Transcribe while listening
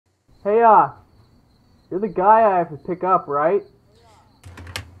Hey, you're the guy I have to pick up, right?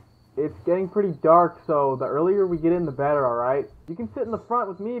 It's getting pretty dark, so the earlier we get in, the better, alright? You can sit in the front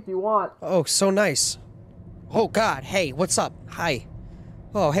with me if you want. Oh, so nice. Oh, God. Hey, what's up? Hi.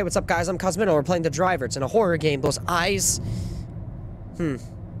 Oh, hey, what's up, guys? I'm Cosmitto. We're playing the driver. It's in a horror game. Those eyes...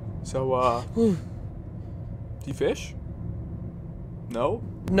 So, do you fish? No?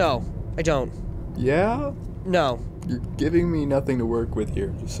 No, I don't. Yeah? No. You're giving me nothing to work with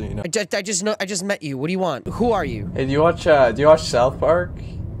here, just so you know. I just met you. What do you want? Who are you? Hey, do you watch South Park?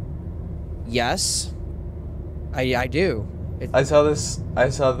 Yes. I do. I saw this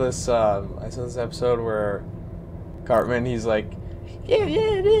episode where Cartman, he's like,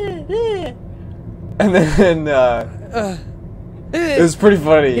 yeah. And then, it was pretty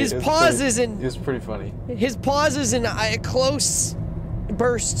funny. His pauses and... It was pretty funny. His pauses and close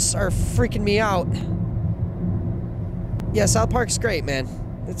bursts are freaking me out. Yeah, South Park's great, man.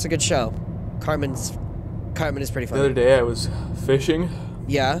 It's a good show. Cartman is pretty funny. The other day I was fishing.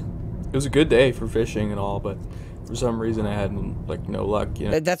 Yeah? It was a good day for fishing and all, but for some reason I had, like, no luck, you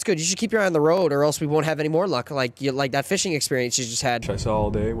know? That's good. You should keep your eye on the road, or else we won't have any more luck, like that fishing experience you just had. What I saw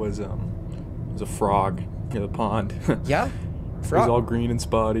all day was a frog near the pond. Yeah? It was all green and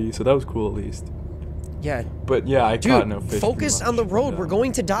spotty, so that was cool at least. Yeah. But yeah, I caught no fish. Focus on the road. We're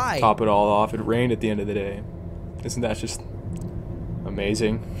going to die. Top it all off. It rained at the end of the day. Isn't that just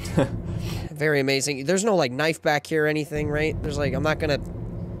amazing? Very amazing. There's no, like, knife back here or anything, right? There's, like, I'm not gonna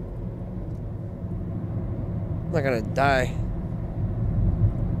die.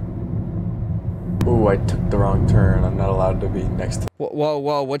 Ooh, I took the wrong turn. I'm not allowed to be next to...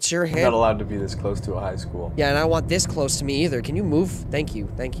 Whoa, what's your I'm hand? not allowed to be this close to a high school. Yeah, and I don't want this close to me either. Can you move? Thank you,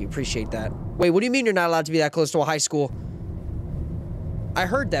 appreciate that. Wait, what do you mean you're not allowed to be that close to a high school? I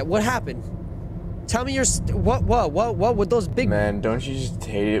heard that. What happened? Tell me your what with those big... Man, don't you just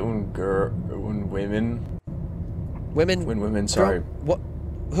hate it when women, sorry. What?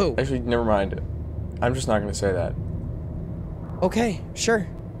 Who? Actually, never mind. I'm just not gonna say that. Okay, sure.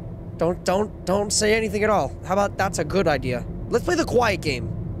 Don't say anything at all. How about that's a good idea? Let's play the quiet game.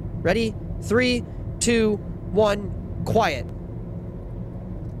 Ready? 3, 2, 1, quiet.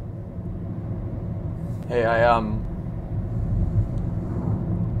 Hey,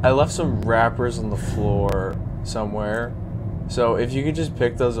 I left some wrappers on the floor somewhere. So if you could just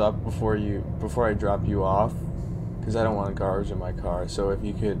pick those up before I drop you off, because I don't want garbage in my car. So if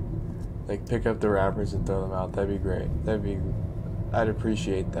you could, like, pick up the wrappers and throw them out, that'd be great. I'd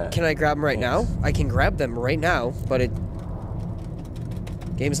appreciate that. Can I grab them right now? I can grab them right now, but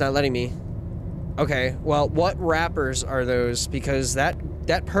game's not letting me. Okay, well, what wrappers are those? Because that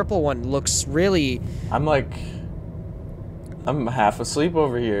purple one looks really... I'm half asleep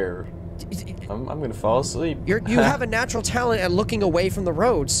over here. I'm gonna fall asleep. You have a natural talent at looking away from the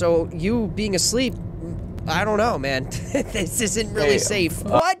road, so you being asleep, I don't know, man. This isn't really safe.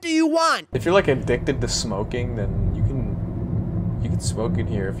 What do you want? If you're, like, addicted to smoking, then you can smoke in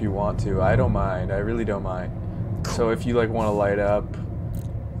here if you want to. I don't mind. I really don't mind. So if you, like, want to light up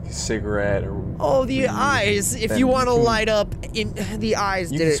a cigarette or... Oh, the eyes. If you want to light up in the eyes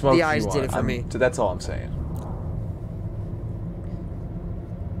did it. The eyes did it for me. So that's all I'm saying.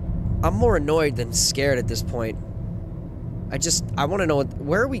 I'm more annoyed than scared at this point. I want to know,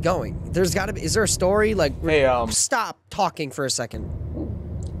 where are we going? There's got to be, is there a story? Like, hey, stop talking for a second.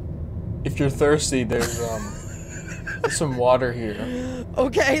 If you're thirsty, there's some water here.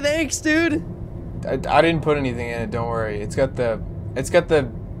 Okay, thanks, dude. I didn't put anything in it, don't worry. It's got the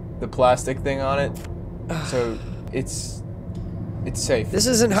plastic thing on it. So it's safe. This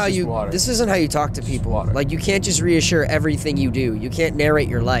isn't how you talk to people. Like, you can't just reassure everything you do. You can't narrate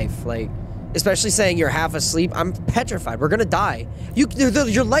your life. Like, especially saying you're half asleep. I'm petrified. We're gonna die.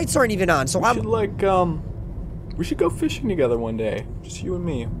 Your lights aren't even on, so we should, like, we should go fishing together one day. Just you and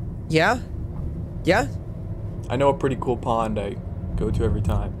me. Yeah? Yeah? I know a pretty cool pond I go to every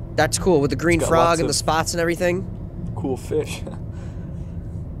time. That's cool, with the green frog and the spots and everything. Cool fish.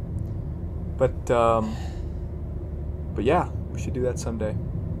 But yeah, we should do that someday.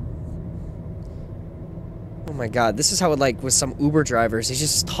 Oh my god, this is how it, like, with some Uber drivers, they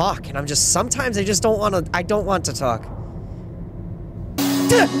just talk, and sometimes I just don't want to talk.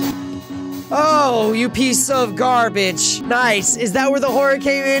 Oh, you piece of garbage. Nice. Is that where the horror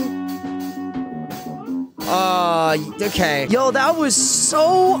came in? Okay. Yo, that was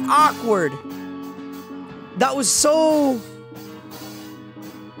so awkward. That was so...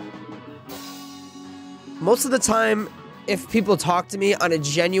 Most of the time, if people talk to me on a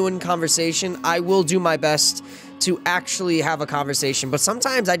genuine conversation, I will do my best to actually have a conversation, but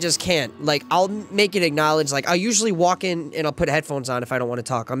sometimes I just can't. Like, I'll make it acknowledge, like, I'll usually walk in and I'll put headphones on if I don't want to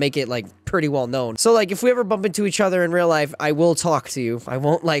talk. I'll make it, like, pretty well known. So, like, if we ever bump into each other in real life, I will talk to you. I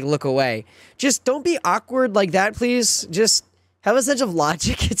won't, like, look away. Just don't be awkward like that, please. Just have a sense of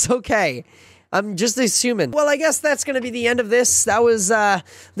logic. It's okay. I'm just a human. Well, I guess that's going to be the end of this. That was the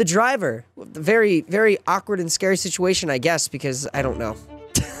driver. Very, very awkward and scary situation, I guess, because I don't know.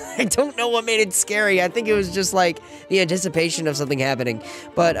 I don't know what made it scary. I think it was just like the anticipation of something happening.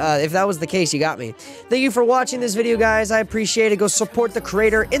 But if that was the case, you got me. Thank you for watching this video, guys. I appreciate it. Go support the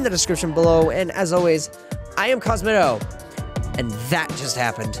creator in the description below. And as always, I am Cosmitto. And that just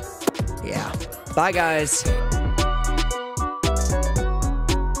happened. Yeah. Bye, guys.